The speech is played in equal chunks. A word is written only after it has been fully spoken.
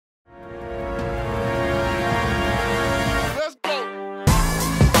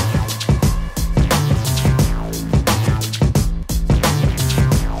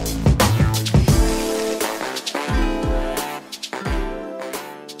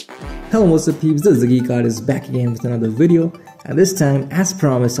Hello, what's up peeps, this is the Geek Artist back again with another video, and this time, as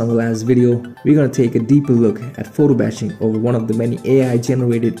promised on the last video, we're gonna take a deeper look at photobashing over one of the many AI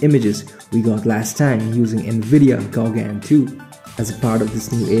generated images we got last time using NVIDIA GauGAN 2 as a part of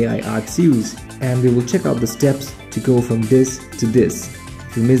this new AI art series, and we will check out the steps to go from this to this.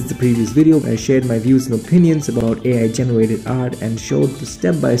 If you missed the previous video, I shared my views and opinions about AI generated art and showed the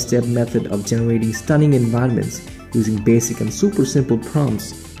step-by-step method of generating stunning environments using basic and super simple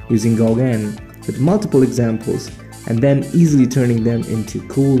prompts using GauGAN with multiple examples, and then easily turning them into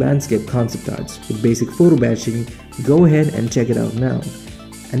cool landscape concept arts with basic photobashing. Go ahead and check it out now.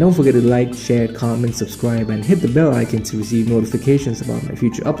 And don't forget to like, share, comment, subscribe, and hit the bell icon to receive notifications about my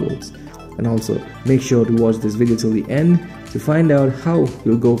future uploads. And also make sure to watch this video till the end to find out how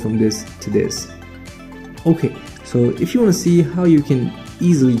we'll go from this to this. Okay, so if you want to see how you can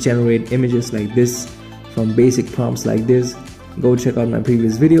easily generate images like this from basic prompts like this, go check out my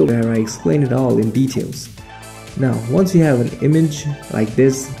previous video where I explain it all in details. Now, once you have an image like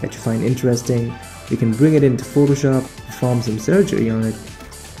this that you find interesting, you can bring it into Photoshop, perform some surgery on it.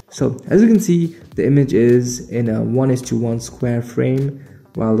 So, as you can see, the image is in a 1:1 square frame,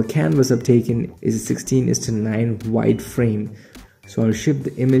 while the canvas I've taken is a 16:9 wide frame. So I'll shift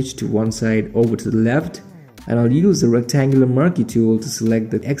the image to one side over to the left, and I'll use the rectangular marquee tool to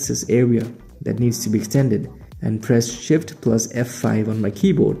select the excess area that needs to be extended, and press Shift plus F5 on my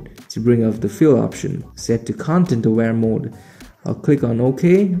keyboard to bring up the fill option set to content aware mode. I'll click on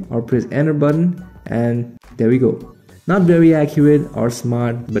OK or press enter button, and there we go. Not very accurate or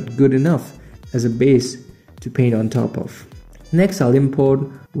smart, but good enough as a base to paint on top of. Next, I'll import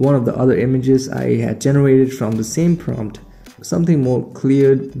one of the other images I had generated from the same prompt, something more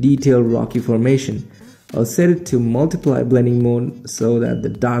clear, detailed rocky formation. I'll set it to multiply blending mode so that the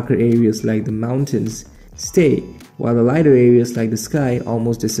darker areas like the mountains stay, while the lighter areas like the sky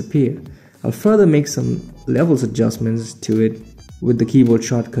almost disappear. I'll further make some levels adjustments to it with the keyboard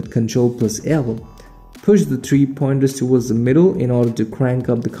shortcut Ctrl plus L. Push the 3 pointers towards the middle in order to crank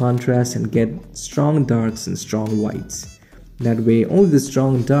up the contrast and get strong darks and strong whites. That way only the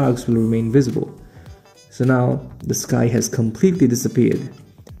strong darks will remain visible. So now the sky has completely disappeared,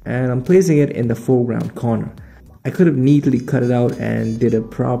 and I'm placing it in the foreground corner. I could have neatly cut it out and did a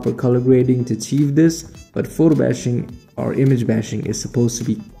proper color grading to achieve this, but photobashing or image bashing is supposed to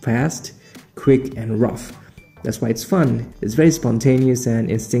be fast, quick, and rough. That's why it's fun. It's very spontaneous and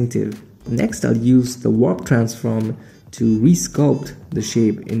instinctive. Next, I'll use the warp transform to resculpt the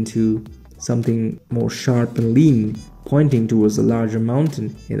shape into something more sharp and lean, pointing towards a larger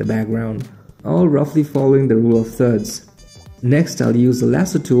mountain in the background, all roughly following the rule of thirds. Next, I'll use the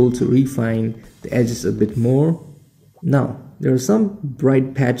lasso tool to refine the edges a bit more. Now, there are some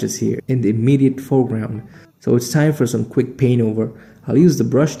bright patches here in the immediate foreground, so it's time for some quick paint over. I'll use the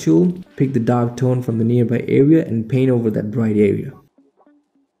brush tool, pick the dark tone from the nearby area and paint over that bright area.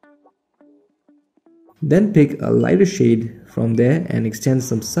 Then pick a lighter shade from there and extend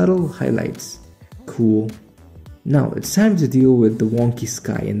some subtle highlights. Cool. Now it's time to deal with the wonky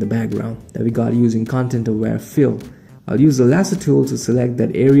sky in the background that we got using content aware fill. I'll use the lasso tool to select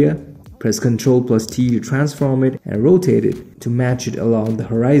that area, press Ctrl plus T to transform it and rotate it to match it along the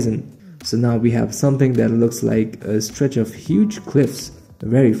horizon. So now we have something that looks like a stretch of huge cliffs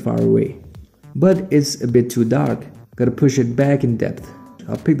very far away. But it's a bit too dark, gotta push it back in depth.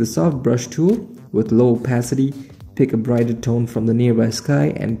 I'll pick the soft brush tool with low opacity, pick a brighter tone from the nearby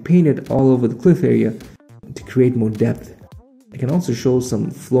sky and paint it all over the cliff area to create more depth. I can also show some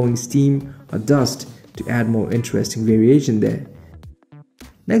flowing steam or dust to add more interesting variation there.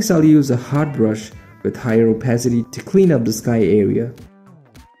 Next, I'll use a hard brush with higher opacity to clean up the sky area.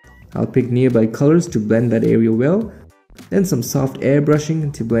 I'll pick nearby colors to blend that area well, then some soft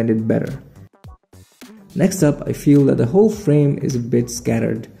airbrushing to blend it better. Next up, I feel that the whole frame is a bit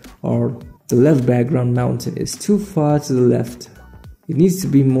scattered, or the left background mountain is too far to the left. It needs to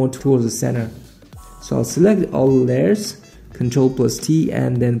be more towards the center. So I'll select all the layers, Ctrl plus T,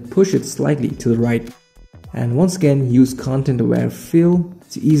 and then push it slightly to the right. And once again use content aware fill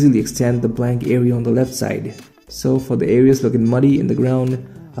to easily extend the blank area on the left side. So for the areas looking muddy in the ground,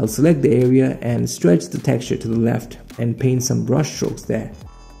 I'll select the area and stretch the texture to the left and paint some brush strokes there.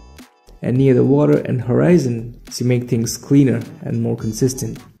 And near the water and horizon to make things cleaner and more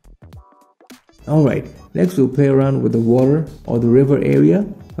consistent. Alright, next we'll play around with the water or the river area.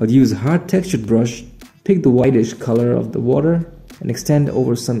 I'll use a hard textured brush, pick the whitish color of the water and extend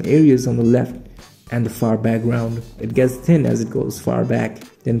over some areas on the left and the far background. It gets thin as it goes far back.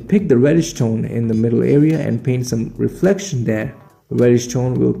 Then pick the reddish tone in the middle area and paint some reflection there. The reddish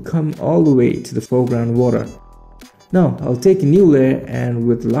tone will come all the way to the foreground water. Now I'll take a new layer and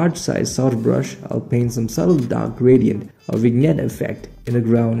with large size soft brush, I'll paint some subtle dark gradient or vignette effect in the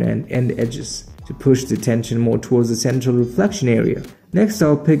ground and end edges to push the attention more towards the central reflection area. Next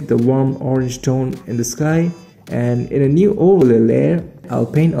I'll pick the warm orange tone in the sky, and in a new overlay layer, I'll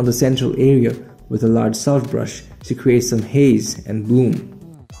paint on the central area with a large soft brush to create some haze and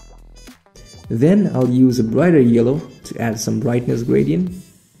bloom. Then I'll use a brighter yellow to add some brightness gradient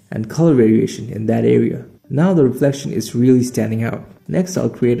and color variation in that area. Now the reflection is really standing out. Next I'll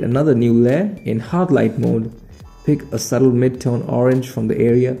create another new layer in hard light mode, pick a subtle mid-tone orange from the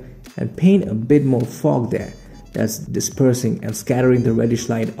area and paint a bit more fog there that's dispersing and scattering the reddish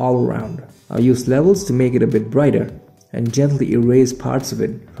light all around. I'll use levels to make it a bit brighter and gently erase parts of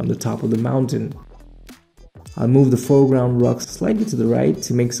it from the top of the mountain. I'll move the foreground rocks slightly to the right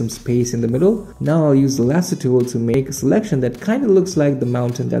to make some space in the middle. Now I'll use the lasso tool to make a selection that kind of looks like the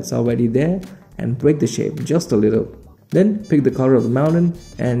mountain that's already there and break the shape just a little. Then pick the color of the mountain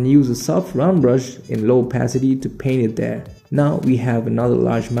and use a soft round brush in low opacity to paint it there. Now we have another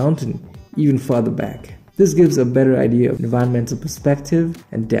large mountain even further back. This gives a better idea of environmental perspective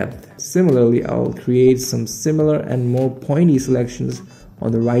and depth. Similarly, I'll create some similar and more pointy selections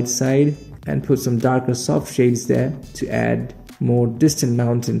on the right side and put some darker soft shades there to add more distant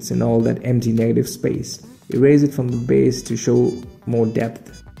mountains in all that empty negative space. Erase it from the base to show more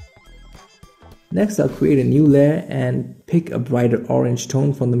depth. Next I'll create a new layer and pick a brighter orange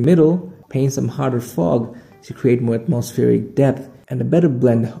tone from the middle, paint some harder fog to create more atmospheric depth and a better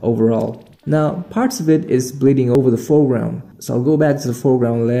blend overall. Now parts of it is bleeding over the foreground, so I'll go back to the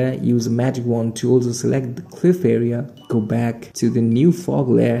foreground layer, use the magic wand tool to select the cliff area, go back to the new fog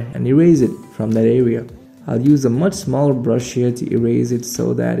layer and erase it from that area. I'll use a much smaller brush here to erase it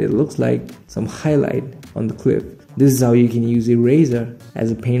so that it looks like some highlight on the cliff. This is how you can use eraser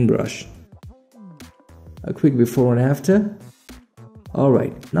as a paintbrush. A quick before and after.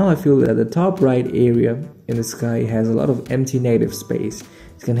 Alright, now I feel that the top right area in the sky has a lot of empty negative space.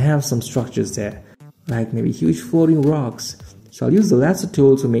 It can have some structures there, like maybe huge floating rocks. So I'll use the lasso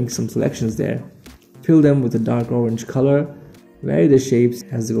tool to make some selections there. Fill them with a dark orange color, vary the shapes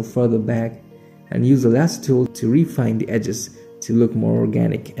as they go further back, and use the lasso tool to refine the edges to look more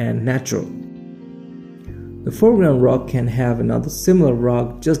organic and natural. The foreground rock can have another similar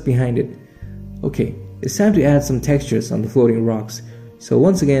rock just behind it. Okay, it's time to add some textures on the floating rocks. So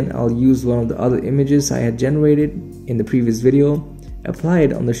once again, I'll use one of the other images I had generated in the previous video, apply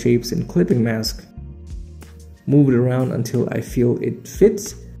it on the shapes in clipping mask, move it around until I feel it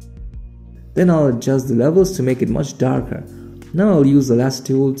fits. Then I'll adjust the levels to make it much darker. Now I'll use the lasso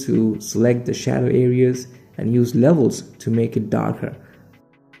tool to select the shadow areas and use levels to make it darker.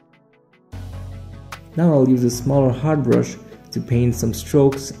 Now I'll use a smaller hard brush to paint some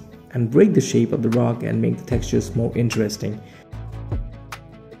strokes and break the shape of the rock and make the textures more interesting.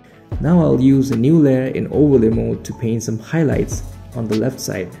 Now I'll use a new layer in overlay mode to paint some highlights on the left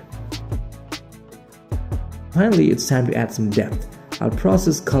side. Finally, it's time to add some depth. I'll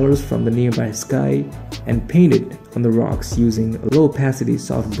process colors from the nearby sky and paint it on the rocks using a low opacity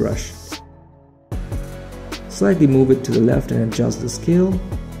soft brush. Slightly move it to the left and adjust the scale.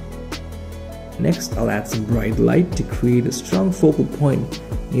 Next, I'll add some bright light to create a strong focal point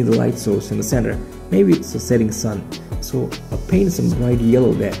near the light source in the center. Maybe it's a setting sun, so I'll paint some bright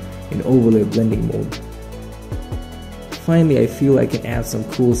yellow there in overlay blending mode. Finally, I feel I can add some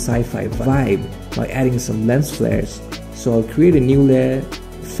cool sci-fi vibe by adding some lens flares. So I'll create a new layer,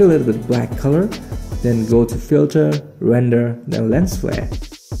 fill it with black color, then go to filter, render, then lens flare.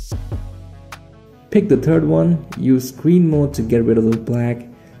 Pick the third one, use screen mode to get rid of the black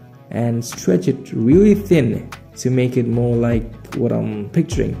and stretch it really thin to make it more like what I'm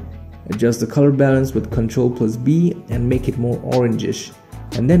picturing. Adjust the color balance with Ctrl+B and make it more orangish,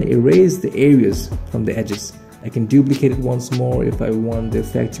 and then erase the areas from the edges. I can duplicate it once more if I want the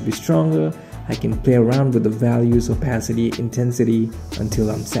effect to be stronger. I can play around with the values, opacity, intensity until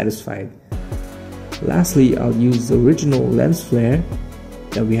I'm satisfied. Lastly, I'll use the original lens flare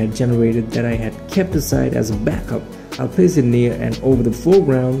that we had generated that I had kept aside as a backup. I'll place it near and over the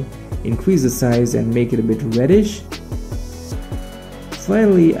foreground, increase the size and make it a bit reddish.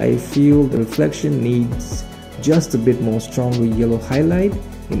 Finally, I feel the reflection needs just a bit more stronger yellow highlight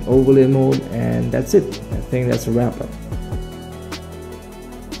in overlay mode, and that's it. I think that's a wrap up.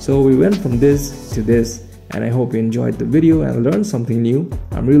 So we went from this to this, and I hope you enjoyed the video and learned something new.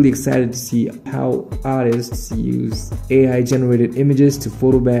 I'm really excited to see how artists use AI generated images to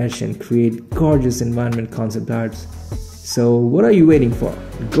photobash and create gorgeous environment concept arts. So what are you waiting for?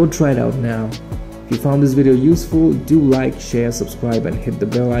 Go try it out now. If you found this video useful, do like, share, subscribe and hit the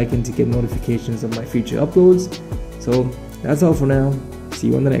bell icon to get notifications of my future uploads. So that's all for now. See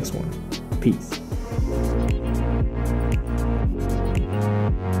you on the next one. Peace.